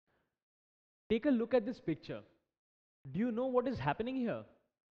Take a look at this picture. Do you know what is happening here?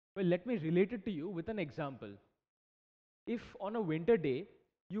 Well, let me relate it to you with an example. If on a winter day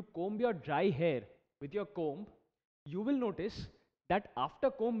you comb your dry hair with your comb, you will notice that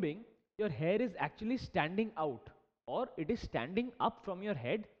after combing, your hair is actually standing out, or it is standing up from your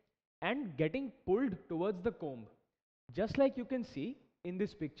head and getting pulled towards the comb, just like you can see in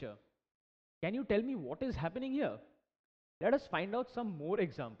this picture. Can you tell me what is happening here? Let us find out some more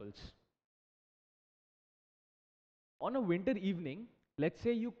examples. On a winter evening, let's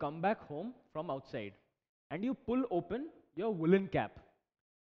say you come back home from outside and you pull open your woolen cap.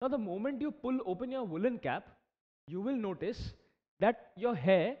 Now, the moment you pull open your woolen cap, you will notice that your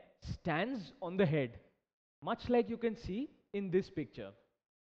hair stands on the head, much like you can see in this picture.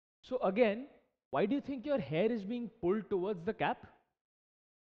 So again, why do you think your hair is being pulled towards the cap?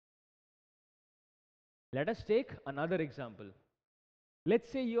 Let us take another example.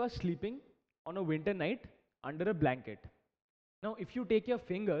 Let's say you are sleeping on a winter night under a blanket. Now, if you take your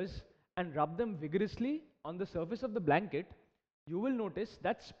fingers and rub them vigorously on the surface of the blanket, you will notice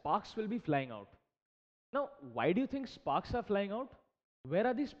that sparks will be flying out. Now, why do you think sparks are flying out? Where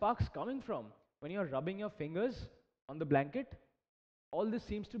are these sparks coming from when you're rubbing your fingers on the blanket? All this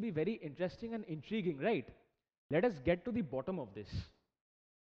seems to be very interesting and intriguing, right? Let us get to the bottom of this.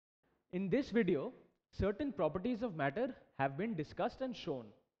 In this video, certain properties of matter have been discussed and shown.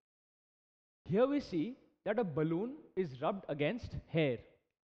 Here we see that a balloon is rubbed against hair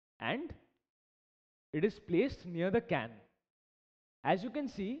and it is placed near the can. As you can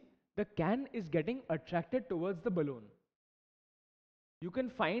see, the can is getting attracted towards the balloon. You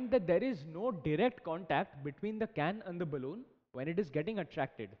can find that there is no direct contact between the can and the balloon when it is getting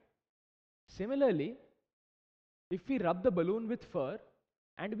attracted. Similarly, if we rub the balloon with fur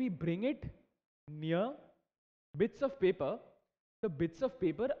and we bring it near bits of paper, the bits of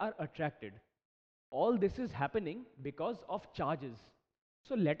paper are attracted. All this is happening because of charges.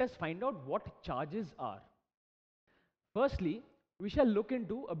 So let us find out what charges are. Firstly, we shall look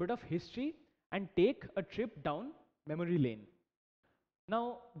into a bit of history and take a trip down memory lane.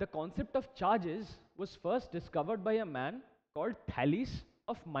 Now, the concept of charges was first discovered by a man called Thales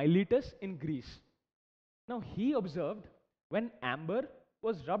of Miletus in Greece. Now, he observed when amber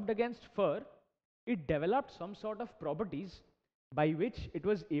was rubbed against fur, it developed some sort of properties by which it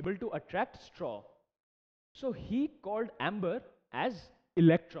was able to attract straw. So he called amber as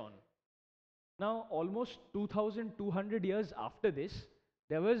electron. Now, almost 2200 years after this,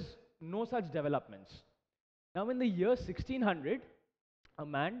 there was no such developments. Now, in the year 1600, a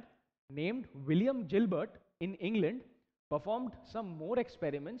man named William Gilbert in England performed some more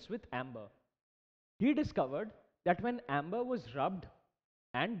experiments with amber. He discovered that when amber was rubbed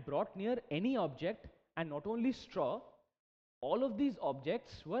and brought near any object, and not only straw, all of these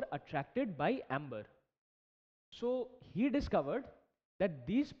objects were attracted by amber. So he discovered that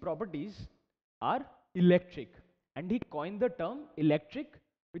these properties are electric, and he coined the term electric,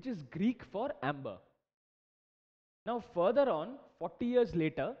 which is Greek for amber. Now further on, 40 years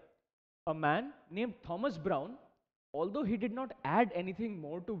later, a man named Thomas Brown, although he did not add anything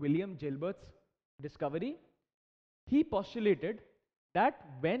more to William Gilbert's discovery, he postulated that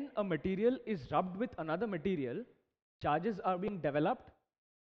when a material is rubbed with another material, charges are being developed,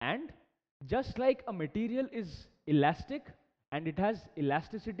 and just like a material is elastic and it has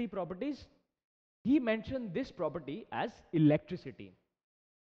elasticity properties, he mentioned this property as electricity.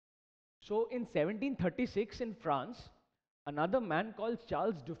 So in 1736 in France, another man called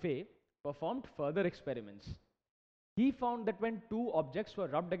Charles Dufay performed further experiments. He found that when two objects were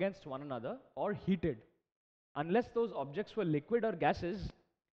rubbed against one another or heated, unless those objects were liquid or gases,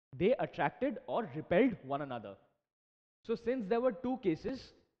 they attracted or repelled one another. So since there were two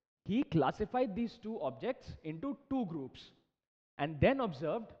cases, he classified these two objects into two groups and then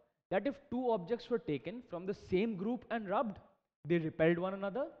observed that if two objects were taken from the same group and rubbed, they repelled one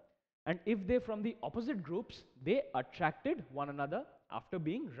another, and if they from the opposite groups, they attracted one another after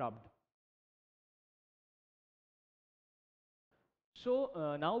being rubbed.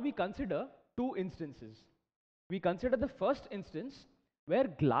 So now we consider two instances. We consider the first instance where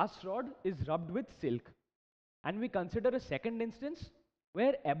glass rod is rubbed with silk, and we consider a second instance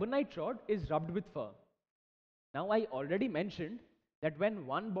where ebonite rod is rubbed with fur. Now I already mentioned that when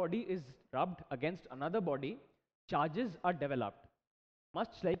one body is rubbed against another body, charges are developed, much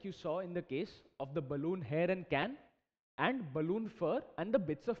like you saw in the case of the balloon hair and can, and balloon fur and the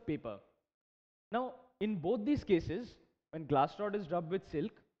bits of paper. Now in both these cases, when glass rod is rubbed with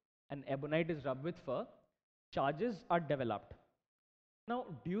silk and ebonite is rubbed with fur, charges are developed. Now,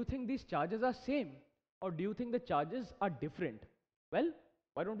 do you think these charges are same, or do you think the charges are different? Well,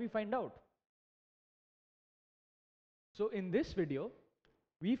 why don't we find out? So in this video,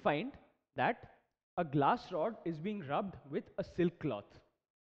 we find that a glass rod is being rubbed with a silk cloth.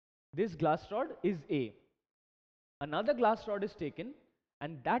 This glass rod is A. Another glass rod is taken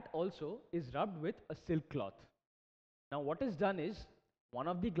and that also is rubbed with a silk cloth. Now what is done is, one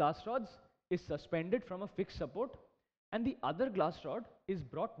of the glass rods is suspended from a fixed support and the other glass rod is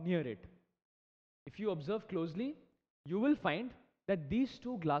brought near it. If you observe closely, you will find that these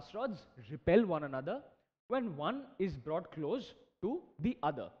two glass rods repel one another when one is brought close to the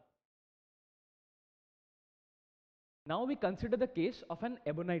other. Now we consider the case of an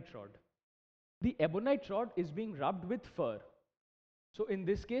ebonite rod. The ebonite rod is being rubbed with fur. So in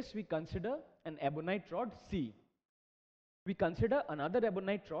this case, we consider an ebonite rod C. We consider another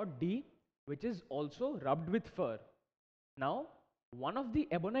ebonite rod D, which is also rubbed with fur. Now, one of the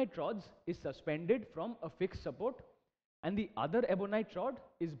ebonite rods is suspended from a fixed support and the other ebonite rod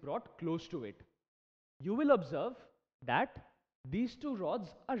is brought close to it. You will observe that these two rods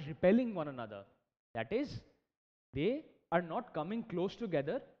are repelling one another. That is, they are not coming close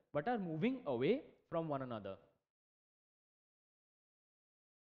together but are moving away from one another.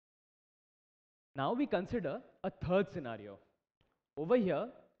 Now we consider a third scenario. Over here,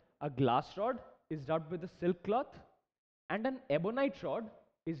 a glass rod is rubbed with a silk cloth and an ebonite rod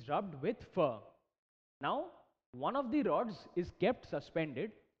is rubbed with fur. Now, one of the rods is kept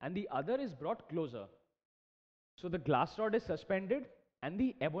suspended and the other is brought closer. So the glass rod is suspended and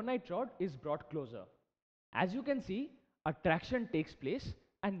the ebonite rod is brought closer. As you can see, attraction takes place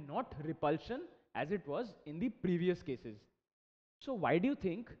and not repulsion as it was in the previous cases. So why do you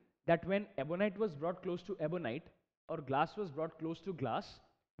think that when ebonite was brought close to ebonite or glass was brought close to glass,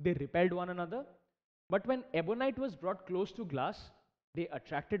 they repelled one another? But when ebonite was brought close to glass, they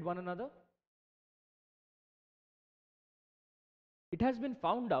attracted one another? It has been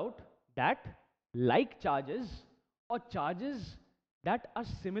found out that like charges or charges that are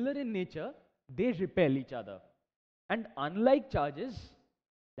similar in nature, they repel each other. And unlike charges,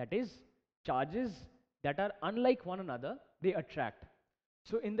 that is, charges that are unlike one another, they attract.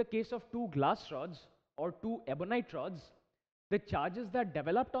 So in the case of two glass rods or two ebonite rods, the charges that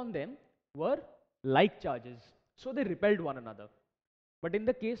developed on them were like charges. So they repelled one another. But in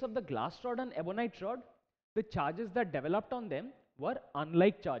the case of the glass rod and ebonite rod, the charges that developed on them were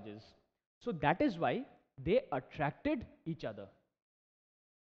unlike charges. So that is why they attracted each other.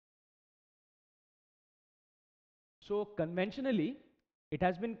 So conventionally, it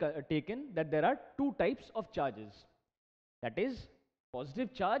has been taken that there are two types of charges. That is,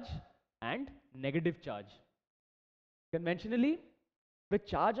 positive charge and negative charge. Conventionally, the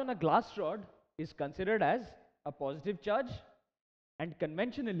charge on a glass rod is considered as a positive charge, and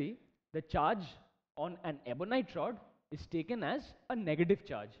conventionally, the charge on an ebonite rod is taken as a negative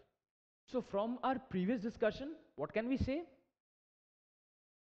charge. So from our previous discussion, what can we say?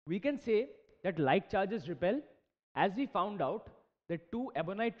 We can say that like charges repel, as we found out that two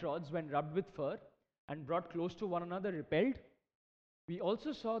ebonite rods when rubbed with fur and brought close to one another repelled. We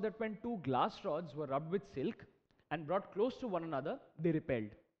also saw that when two glass rods were rubbed with silk and brought close to one another, they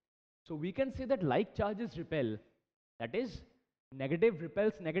repelled. So we can say that like charges repel. That is, negative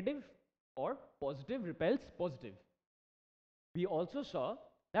repels negative or positive repels positive. We also saw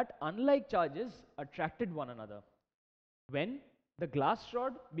that unlike charges attracted one another. When the glass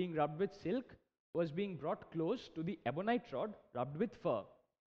rod being rubbed with silk was being brought close to the ebonite rod rubbed with fur.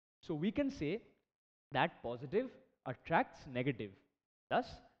 So we can say that positive attracts negative. Thus,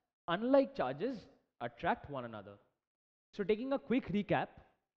 unlike charges attract one another. So taking a quick recap,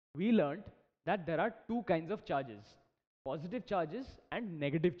 we learned that there are two kinds of charges, positive charges and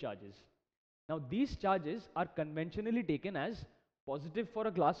negative charges. Now these charges are conventionally taken as positive for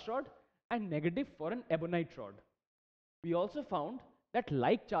a glass rod and negative for an ebonite rod. We also found that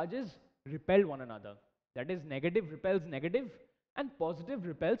like charges repel one another. That is, negative repels negative and positive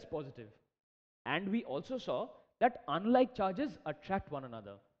repels positive. And we also saw that unlike charges attract one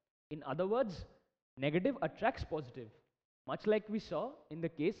another. In other words, negative attracts positive, much like we saw in the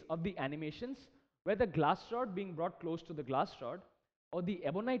case of the animations where the glass rod being brought close to the glass rod or the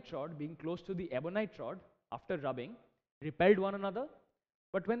ebonite rod being close to the ebonite rod after rubbing repelled one another.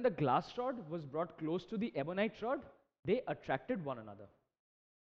 But when the glass rod was brought close to the ebonite rod, they attracted one another.